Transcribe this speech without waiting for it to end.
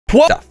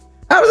12.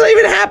 How does that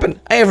even happen?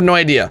 I have no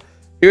idea.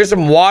 Here's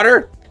some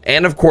water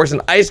and of course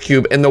an ice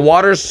cube, and the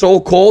water is so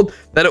cold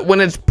that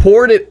when it's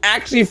poured, it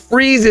actually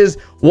freezes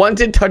once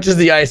it touches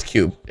the ice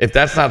cube. If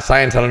that's not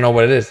science, I don't know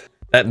what it is.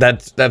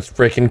 That's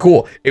freaking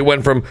cool. It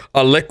went from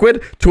a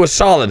liquid to a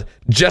solid,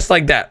 just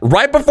like that,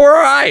 right before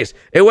our eyes.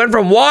 It went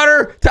from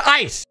water to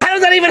ice. How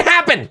does that even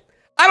happen?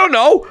 I don't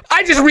know.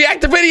 I just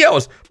react to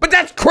videos, but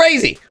that's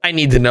crazy. I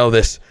need to know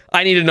this.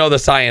 I need to know the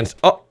science.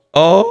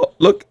 Oh,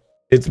 look,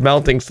 it's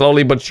melting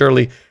slowly but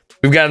surely.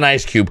 We've got an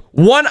ice cube.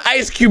 One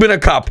ice cube in a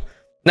cup.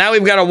 Now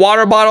we've got a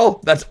water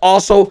bottle that's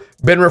also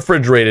been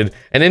refrigerated.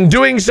 And in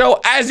doing so,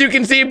 as you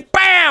can see,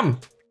 bam!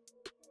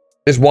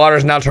 This water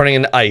is now turning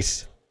into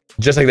ice.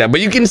 Just like that. But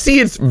you can see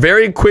it's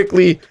very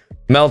quickly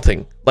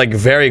melting. Like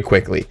very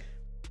quickly.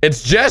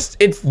 It's just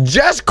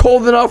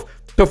cold enough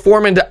to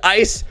form into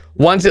ice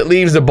once it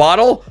leaves the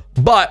bottle.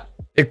 But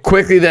it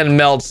quickly then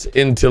melts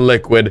into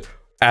liquid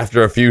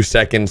after a few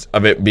seconds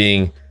of it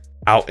being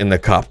out in the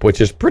cup. Which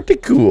is pretty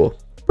cool.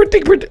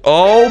 Pretty.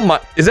 Oh my.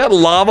 Is that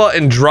lava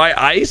and dry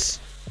ice?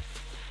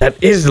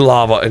 That is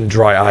lava and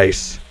dry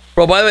ice.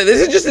 Bro, by the way,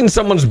 this is just in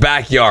someone's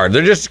backyard.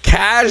 They're just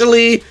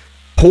casually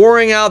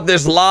pouring out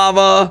this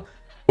lava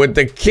with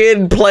the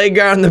kid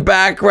playground in the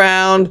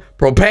background,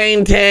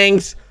 propane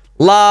tanks,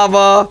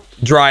 lava,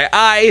 dry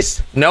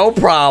ice, no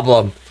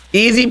problem.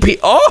 Easy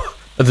oh,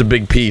 that's a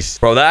big piece.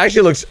 Bro, that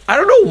actually looks, I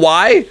don't know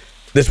why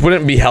this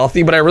wouldn't be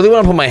healthy, but I really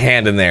want to put my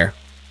hand in there.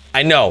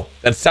 I know,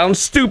 that sounds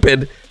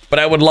stupid, but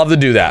I would love to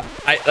do that.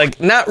 I like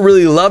not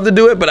really love to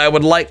do it, but I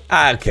would like,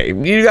 okay,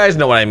 you guys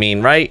know what I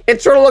mean, right?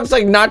 It sort of looks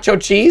like nacho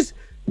cheese.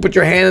 Put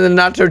your hand in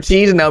the nacho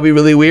cheese and that'll be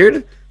really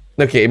weird.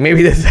 Okay,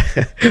 maybe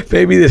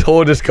this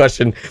whole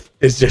discussion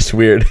is just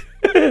weird.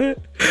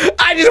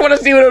 I just want to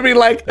see what it would be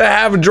like to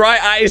have dry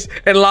ice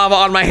and lava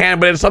on my hand,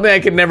 but it's something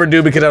I could never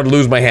do because I would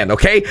lose my hand,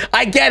 okay?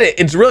 I get it,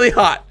 it's really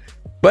hot.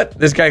 But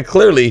this guy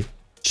clearly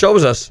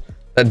shows us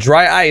that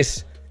dry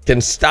ice can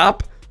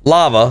stop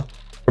lava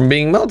from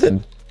being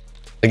melted.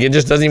 Like, it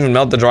just doesn't even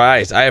melt the dry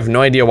ice. I have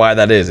no idea why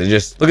that is. It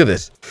just, look at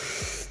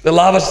this. The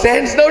lava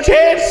stands no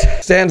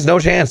chance. Stands no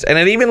chance. And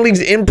it even leaves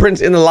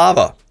imprints in the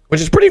lava,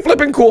 which is pretty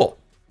flipping cool.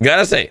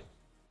 Gotta say,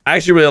 I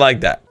actually really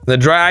like that. The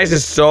dry ice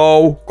is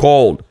so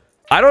cold.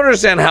 I don't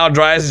understand how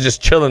dry ice is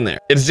just chilling there.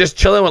 It's just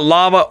chilling with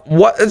lava.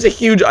 What? That's a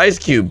huge ice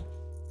cube.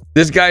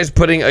 This guy's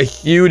putting a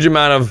huge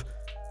amount of,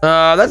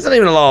 that's not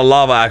even a lot of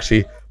lava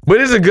actually, but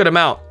it is a good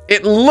amount.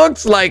 It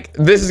looks like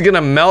this is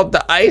gonna melt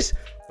the ice,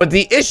 but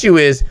the issue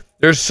is,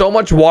 there's so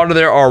much water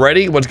there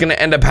already. What's going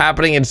to end up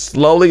happening, it's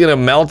slowly going to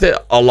melt it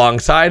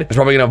alongside. It's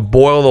probably going to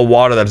boil the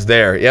water that's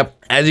there.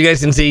 Yep. As you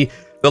guys can see,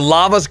 the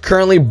lava's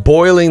currently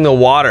boiling the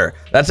water.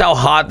 That's how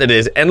hot that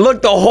is. And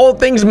look, the whole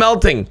thing's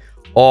melting.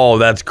 Oh,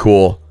 that's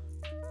cool.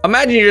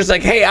 Imagine you're just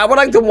like, hey, I would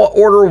like to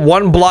order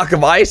 1 block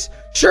of ice.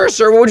 Sure,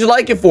 sir. What would you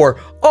like it for?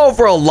 Oh,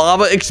 for a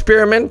lava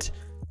experiment.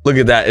 Look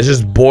at that. It's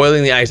just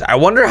boiling the ice. I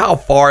wonder how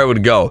far it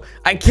would go.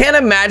 I can't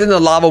imagine the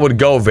lava would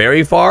go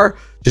very far,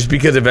 just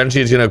because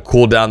eventually it's going to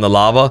cool down the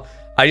lava.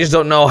 I just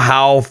don't know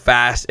how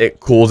fast it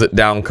cools it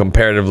down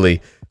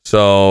comparatively.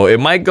 So it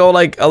might go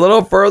like a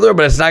little further,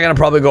 but it's not going to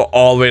probably go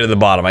all the way to the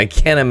bottom. I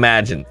can't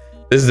imagine.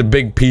 This is a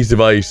big piece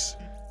of ice.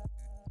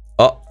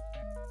 Oh,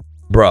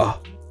 bruh.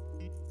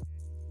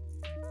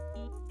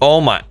 Oh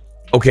my.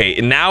 Okay,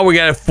 and now we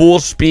got a full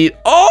speed.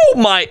 Oh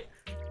my.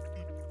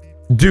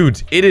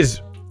 Dudes, it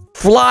is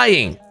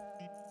flying.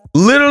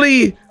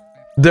 Literally,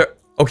 there.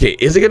 Okay,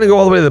 is it going to go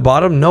all the way to the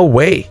bottom? No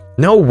way.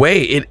 No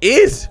way. It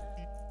is.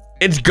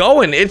 It's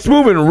going. It's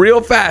moving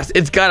real fast.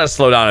 It's got to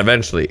slow down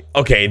eventually.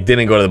 Okay, it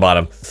didn't go to the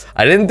bottom.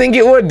 I didn't think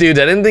it would, dude.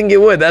 I didn't think it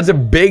would. That's a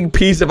big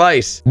piece of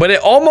ice. But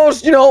it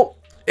almost, you know,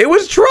 it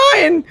was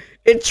trying.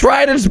 It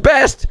tried its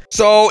best.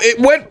 So it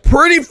went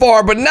pretty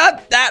far, but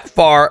not that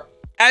far.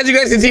 As you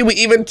guys can see, we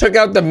even took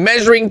out the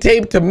measuring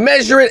tape to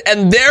measure it.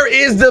 And there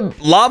is the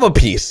lava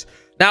piece.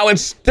 Now,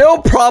 it's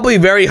still probably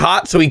very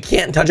hot, so we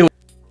can't touch it.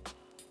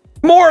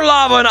 More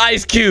lava and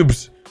ice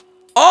cubes.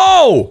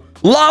 Oh,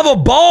 lava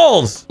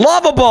balls.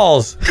 Lava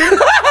balls.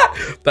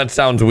 That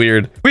sounds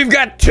weird. We've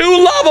got 2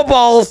 lava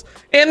balls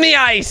in the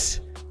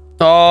ice.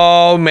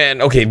 Oh,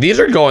 man. Okay, these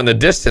are going the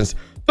distance.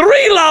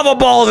 3 lava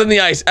balls in the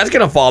ice. That's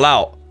going to fall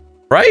out,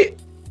 right?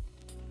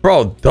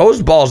 Bro,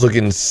 those balls look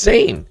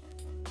insane.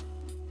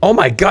 Oh,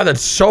 my God.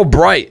 That's so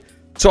bright.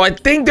 So I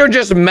think they're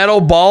just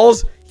metal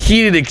balls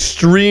heated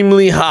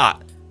extremely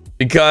hot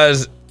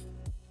because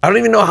I don't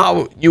even know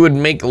how you would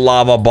make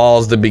lava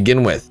balls to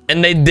begin with.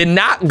 And they did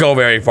not go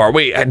very far.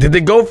 Wait, did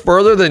they go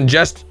further than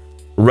just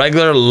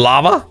regular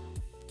lava?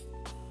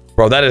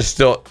 Bro, that is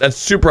still, that's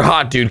super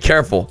hot, dude.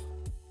 Careful.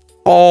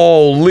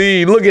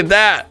 Holy, look at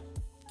that.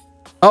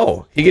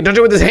 Oh, he can touch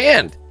it with his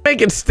hand.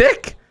 Make it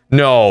stick?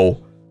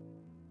 No.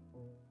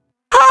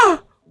 Huh?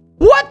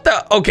 What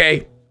the?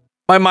 Okay.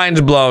 My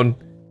mind's blown.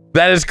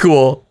 That is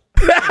cool.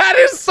 That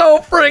is so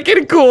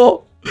freaking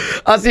cool.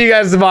 I'll see you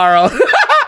guys tomorrow.